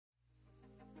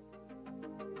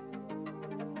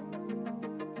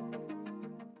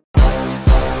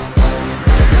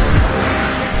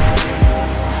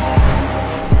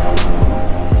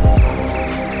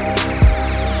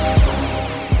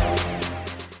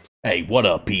Hey, what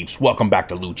up, peeps? Welcome back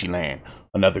to LUCCILAND.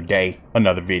 Another day,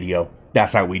 another video.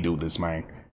 That's how we do this, man.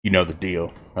 You know the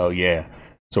deal. Oh, yeah.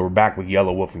 So we're back with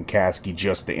Yelawolf and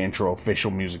CASKEY-JUST, the intro official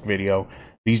music video.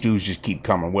 These dudes just keep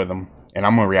coming with them, and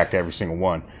I'm going to react to every single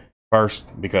one.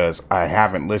 First, because I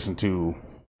haven't listened to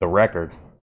the record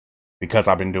because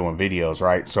I've been doing videos,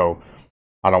 right? So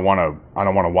I don't want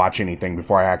to watch anything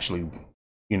before I actually,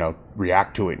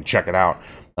 react to it and check it out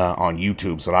on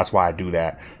YouTube. So that's why I do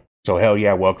that. So hell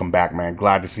yeah, welcome back, man.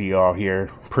 Glad to see you all here.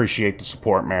 Appreciate the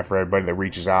support, man, for everybody that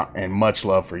reaches out, and much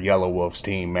love for Yelawolf's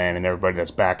team, man, and everybody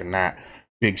that's backing that.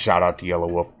 Big shout out to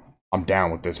Yelawolf. I'm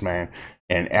down with this, man.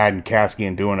 And adding Caskey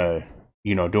and doing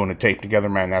a tape together,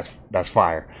 man, that's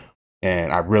fire.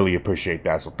 And I really appreciate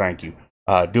that. So thank you.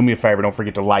 Do me a favor, don't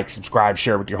forget to like, subscribe,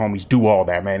 share with your homies, do all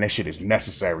that, man. That shit is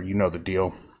necessary. You know the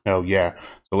deal. Hell yeah.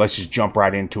 So let's just jump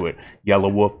right into it.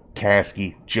 Yelawolf,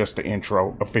 Caskey, just the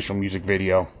intro, official music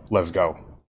video. Let's go.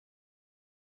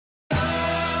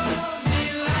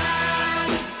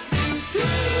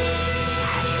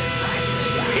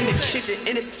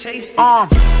 And it's tasty.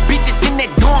 Bitches in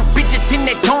that donk,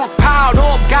 piled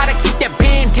up. Gotta keep that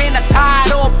bandana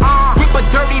tied up. Rip a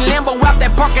dirty Lambo out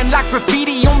that parking lot,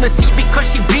 graffiti on the seat because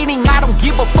she bleeding. I don't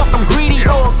give a fuck, I'm greedy.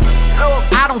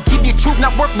 I don't give you truth,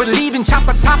 not worth believing. Chop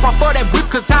the top off of that whip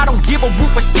cause I don't give a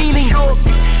roof or ceiling.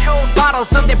 Bottles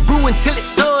of that brew until it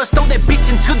suds. Throw that bitch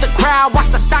into the crowd,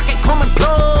 watch the socket come and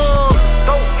plug.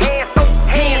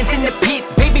 Hands in the pit,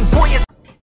 baby boy is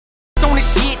on the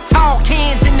shit. Talk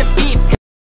hands in the pit.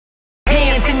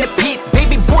 Hands in the pit,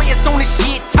 baby boy is on the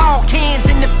shit. Talk hands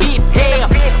in the pit. Yeah,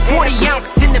 40 ounce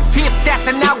in the fifth, that's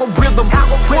an algorithm.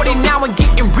 40 now and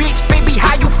getting rich, baby,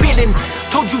 how you feeling?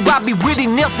 Told you I'd be Willie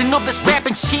Nelson of this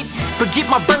rapping shit. Forget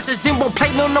my verses and won't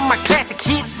play none of my classic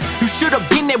hits. You should have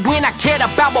been there when I cared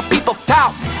about what people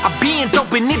thought. I been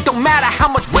dope and it don't matter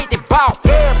how much weight they bought.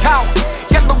 Talk,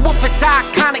 Yelawolf is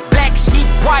iconic. Black sheep,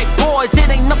 white boys, it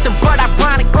ain't nothing but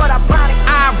ironic.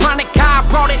 Ironic, I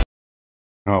brought it.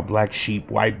 Oh, black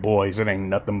sheep, white boys, it ain't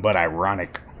nothing but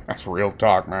ironic. That's real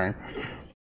talk, man.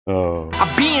 I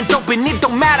been dope and it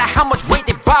don't matter how much weight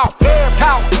they bought.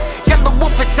 Talk,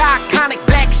 Yelawolf is iconic.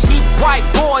 Black sheep, white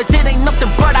boys, it ain't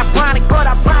nothing but ironic.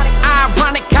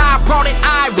 Ironic, I brought it.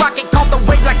 I rock it, caught the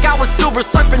wave like I was silver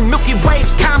surfing Milky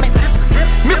Wave's comet.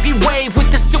 Milky Wave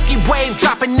with the silky wave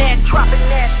dropping nets.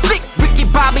 Slick Ricky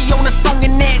Bobby on the song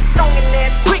and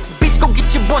that. Quick bitch, go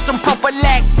get your boy some proper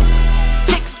lack.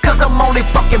 Cause I'm only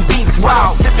fucking beats raw.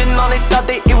 Sipping on it, thought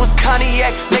that it was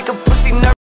cognac. Make a pussy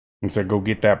nervous. He said, go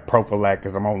get that prophylact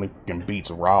because I'm only fucking beats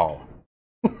raw.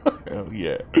 Hell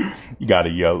yeah. You gotta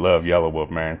love Yelawolf,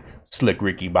 man. Slick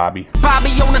Ricky Bobby. Bobby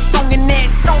on the song and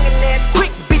that.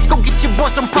 Quick bitch, go get your boy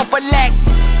some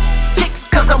prophylactic.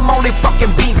 Cause I'm only fucking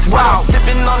beats raw.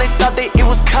 Sipping on it, thought that it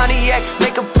was cognac.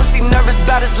 Make a pussy nervous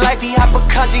about his life, he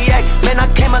hypochondriac. Man, I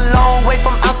came a long way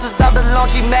from ounces out the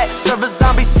laundromat. Serve a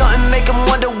zombie something, make him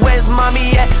wonder where's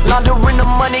mommy at. Laundering the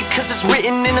money cause it's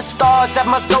written in the stars at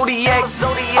my zodiac.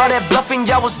 All that bluffing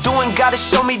y'all was doing, gotta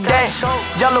show me that.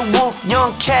 Yelawolf,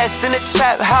 young cats in the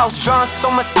trap house, drawing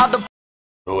so much out the.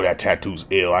 Oh, that tattoo's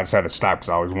ill. I just had to stop because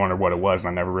I always wondered what it was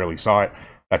and I never really saw it.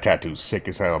 That tattoo's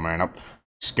sick as hell, man. I'm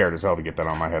scared as hell to get that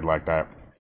on my head like that.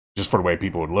 Just for the way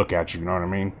people would look at you, you know what I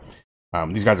mean?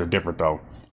 These guys are different though.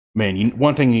 Man,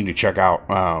 one thing you need to check out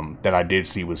that I did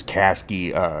see was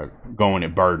Caskey going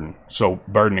at Burden. So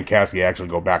Burden and Caskey actually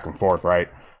go back and forth, right?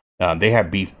 They had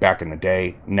beef back in the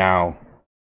day. Now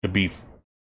the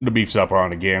beef's up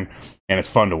on again, and it's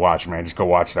fun to watch, man. Just go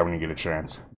watch that when you get a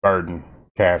chance. Burden,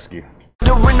 Caskey.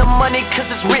 During the money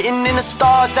cause it's written in the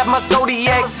stars at my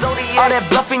zodiac. All that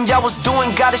bluffing y'all was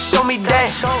doing, gotta show me that.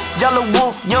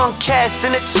 Yelawolf, young cats in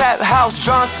the trap house,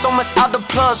 drawing so much out the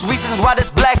plugs, reasons why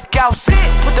there's blackouts.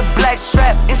 Put the black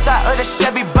strap inside of the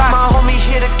Chevy box. My homie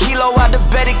hit a kilo out the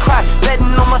Betty cry.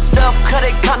 Betting on myself, cut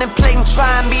it, contemplating,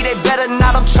 trying me. They better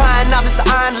not, I'm trying out this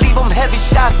iron, leave them heavy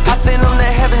shots. I send them to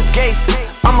heaven's gates.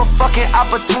 I'm a fucking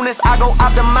opportunist, I go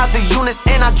optimize the units,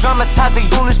 and I dramatize the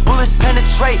units. Bullets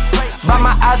penetrate. By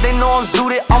my eyes, they know I'm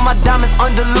zooted. All my diamonds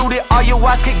undiluted. All your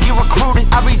eyes could get recruited.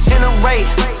 I regenerate.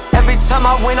 Every time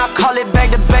I win, I call it back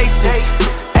to basics.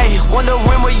 Hey, wonder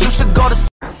when we used to go to.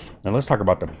 Now let's talk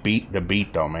about the beat. The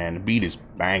beat, though, man. The beat is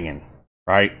banging,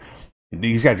 right?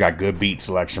 These guys got good beat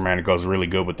selection, man. It goes really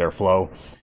good with their flow.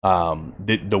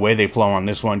 The way they flow on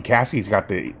this one, Caskey's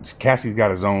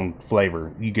got his own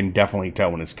flavor. You can definitely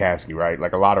tell when it's Caskey, right?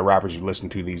 Like a lot of rappers you listen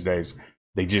to these days,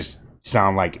 they just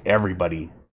sound like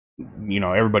everybody.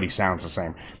 Everybody sounds the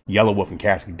same. Yelawolf and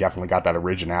Caskey definitely got that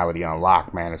originality on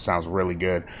lock, man. It sounds really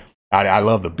good. I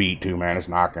love the beat too, man. It's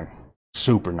knocking.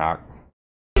 Super knock.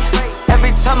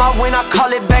 Every time I win, I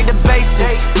call it back to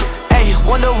basics. Hey,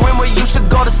 wonder when you should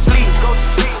go to sleep.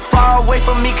 Far away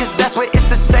from me, cause that's where it's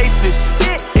the safest.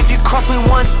 If you cross me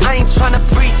once, I ain't tryna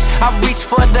preach. I reach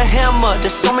for the hammer.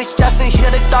 There's so many shots in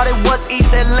here, they thought it was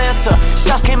East Atlanta.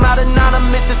 Shots came out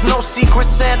anonymous, it's no secret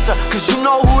Santa. Cause you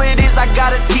know who it is, I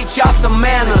gotta teach y'all some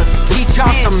manners. Teach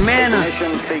y'all some manners.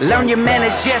 Learn your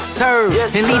manners, yes sir.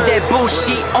 And leave that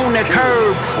bullshit on the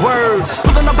curb. Word.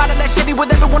 Pulling up out of that shitty with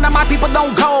every one of my people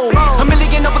don't go. $1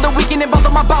 million over the weekend and both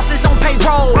of my bosses on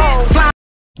payroll.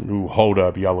 Ooh, hold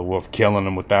up, Yelawolf, killing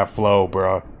him with that flow,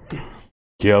 bro.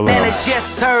 Killing him. Manners, yes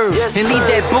sir. And leave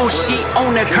that bullshit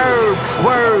on the curb.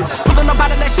 Word. Pulling up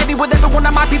out of that shitty with every one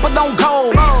of my people don't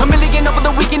go. $1 million over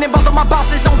the weekend and both of my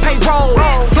bosses on payroll.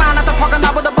 Flying out the parking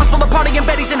lot with a bus full of party and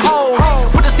Betty's and hoes.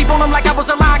 Put a sleep on them like I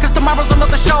was alive, cause tomorrow's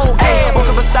another show. Hey, woke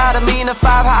up beside of me in the 5,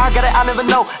 how I got it, I never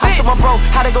know. I show my bro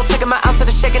how to go taking my ounce of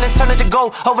the shaking and turn it to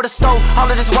gold. Over the stove, all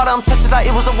of this water I'm touching like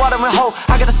it was a watering hole.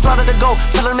 I got a slaughter to go,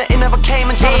 telling them it never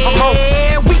came and trying to promote.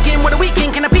 Yeah, weekend with a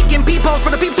weekend, can I peek in peepholes for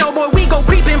the peep show, boy, we go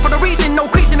creeping for the reason, no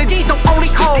crease in the jeans, no only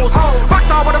holes.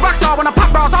 Rockstar with a rockstar when I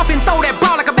pop bras off and throw that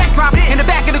bra like a backdrop. In the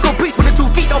back of the caprice with the 2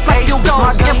 feet, no play field goals.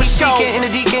 My gun, he seeking in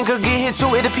the deacon, could get hit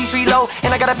too, it a piece reload.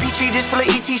 And I got a Petri dish full of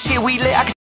ET shit, we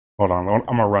lit. Hold on, I'm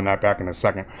gonna run that back in a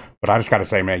second. But I just gotta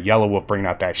say, man, Yelawolf bring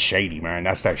out that shady, man.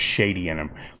 That's that shady in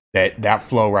him. That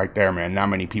flow right there, man. Not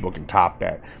many people can top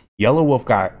that. Yelawolf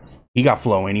got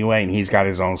flow anyway, and he's got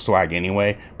his own swag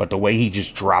anyway. But the way he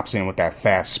just drops in with that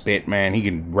fast spit, man, he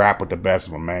can rap with the best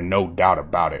of them, man. No doubt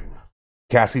about it.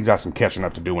 Caskey's got some catching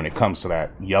up to do when it comes to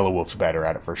that. Yelawolf's better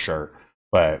at it for sure.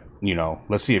 But, you know,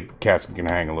 let's see if Caskey can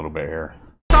hang a little bit here.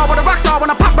 With a rockstar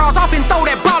when I pop bras off and throw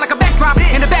that bra like a backdrop.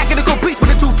 In the back of the caprice with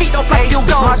the 2 feet, no play field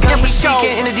goals. My gun, he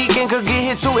seeking in the deacon, could get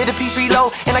hit too, it a piece reload.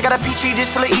 And I got a Petri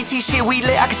dish full of ET shit, we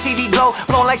lit, I can see the glow.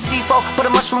 Blowing like C4, with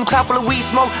a mushroom cloud full of weed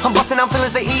smoke. I'm busting out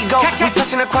feelings of ego. We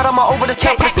touching the crowd, I'm all over the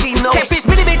top, I see no. Catfish,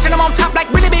 really bitch, and I'm on top like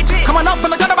really bitch. Coming up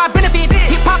from the gutter, I benefit.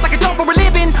 Hip hop like a joke for a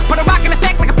living. Put a rock in a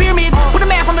stack like a pyramid. Put a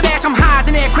man from the dash, I'm high as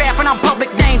an aircraft, and I'm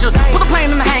public dangers. Put a plane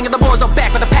in the hangar, the boys are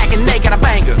back with a pack, and they got a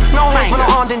banger. No hands, but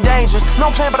I'm armed and dangerous. No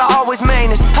plan, but I always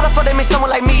main this. How the fuck they make someone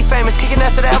like me famous? Kicking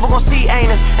ass that they ever gon' see, ain't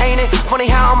it? Ain't it?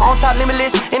 Funny how I'm on top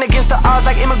limitless. And against the odds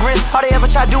like immigrants. All they ever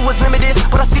try to do was limit this,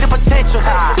 but I see the potential.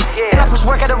 And I push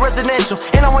work at a residential.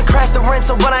 And I went crash the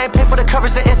rental, but I ain't pay for the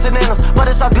coverage and incidentals.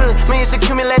 But it's all good, millions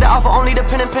accumulated off of only the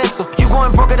pen and pencil. You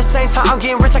going broke at the same time, I'm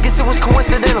getting rich, I guess it was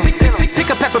coincidental.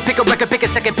 Pick a pepper, pick a record, pick a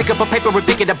second, pick up a paper and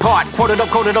pick it apart. Quote it up,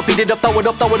 beat it up, throw it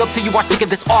up till you are sick of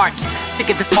this art.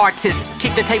 Sick of this artist.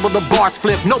 Kick the table, the bars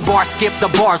flip, no bar skip, the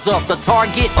bars up. The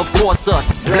target, of course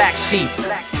us, Black Sheep,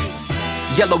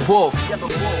 Yelawolf,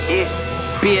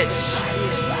 bitch.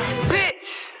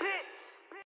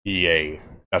 Yay.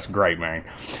 That's great, man.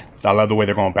 I love the way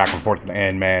they're going back and forth at the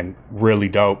end, man. Really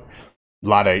dope. A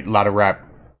lot of rap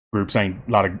groups ain't,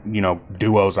 a lot of, you know,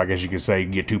 duos, I guess you could say. You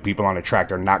get 2 people on the track,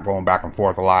 they're not going back and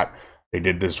forth a lot. They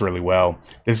did this really well.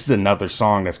 This is another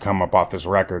song that's come up off this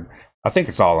record. I think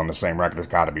it's all on the same record, it's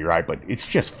gotta be, right? But it's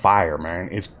just fire, man.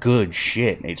 It's good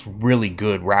shit. It's really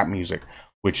good rap music,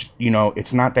 which, you know,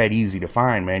 it's not that easy to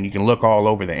find, man. You can look all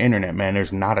over the internet, man.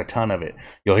 There's not a ton of it.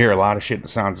 You'll hear a lot of shit that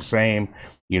sounds the same,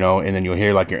 you know, and then you'll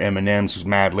hear like your Eminems, who's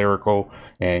mad lyrical,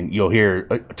 and you'll hear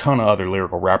a ton of other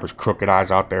lyrical rappers, Crooked Eyes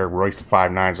out there, Royce the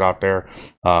 5'9's out there,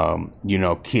 you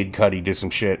know, Kid Cudi did some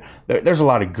shit. There's a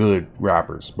lot of good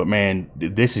rappers, but man,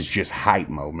 this is just hype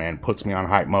mode, man. Puts me on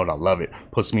hype mode. I love it.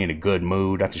 Puts me in a good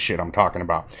mood. That's the shit I'm talking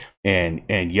about. And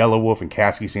Yelawolf and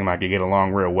Caskey seem like they get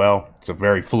along real well. It's a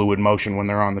very fluid motion when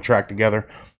they're on the track together.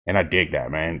 And I dig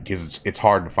that, man, because it's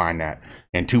hard to find that.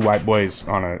 And 2 white boys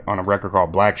on a record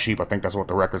called Black Sheep. I think that's what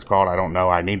the record's called. I don't know.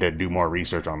 I need to do more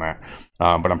research on that.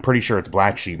 But I'm pretty sure it's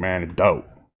Black Sheep, man. It's dope.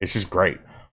 It's just great.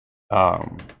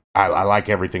 I like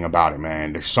everything about it,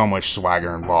 man. There's so much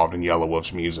swagger involved in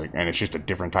Yelawolf's music, and it's just a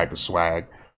different type of swag.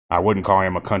 I wouldn't call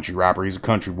him a country rapper. He's a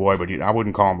country boy, but I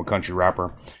wouldn't call him a country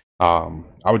rapper. I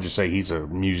would just say he's a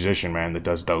musician, man, that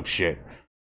does dope shit.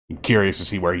 I'm curious to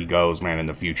see where he goes, man, in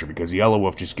the future, because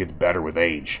Yelawolf just gets better with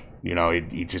age. You know,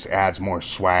 he just adds more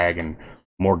swag and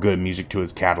more good music to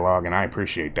his catalog, and I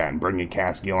appreciate that. And bringing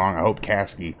Caskey along, I hope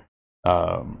Caskey,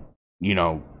 you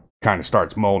know, kind of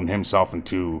starts molding himself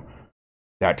into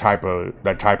that type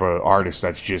of artist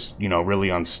that's just, you know, really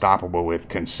unstoppable with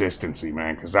consistency,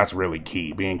 man, because that's really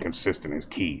key. Being consistent is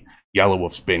key.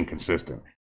 Yelawolf's been consistent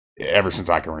ever since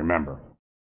I can remember.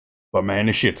 But man,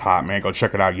 this shit's hot, man. Go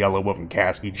check it out. Yelawolf and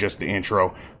Caskey, just the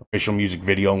intro. Official music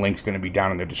video link's gonna be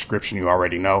down in the description. You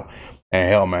already know. And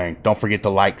hell, man, don't forget to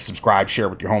like, subscribe, share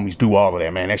with your homies. Do all of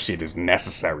that, man. That shit is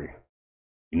necessary.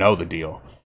 You know the deal.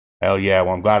 Hell yeah.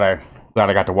 Well, I'm glad Glad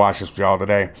I got to watch this with y'all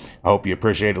today. I hope you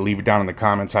appreciate it. Leave it down in the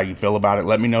comments how you feel about it.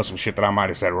 Let me know some shit that I might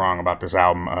have said wrong about this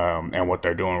album and what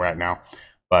they're doing right now.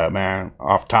 But man,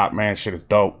 off top, man, shit is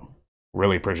dope.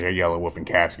 Really appreciate Yelawolf and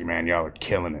Caskey, man. Y'all are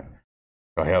killing it.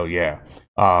 So hell yeah.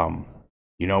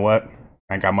 You know what?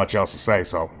 I ain't got much else to say,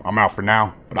 so I'm out for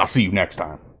now. But I'll see you next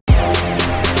time.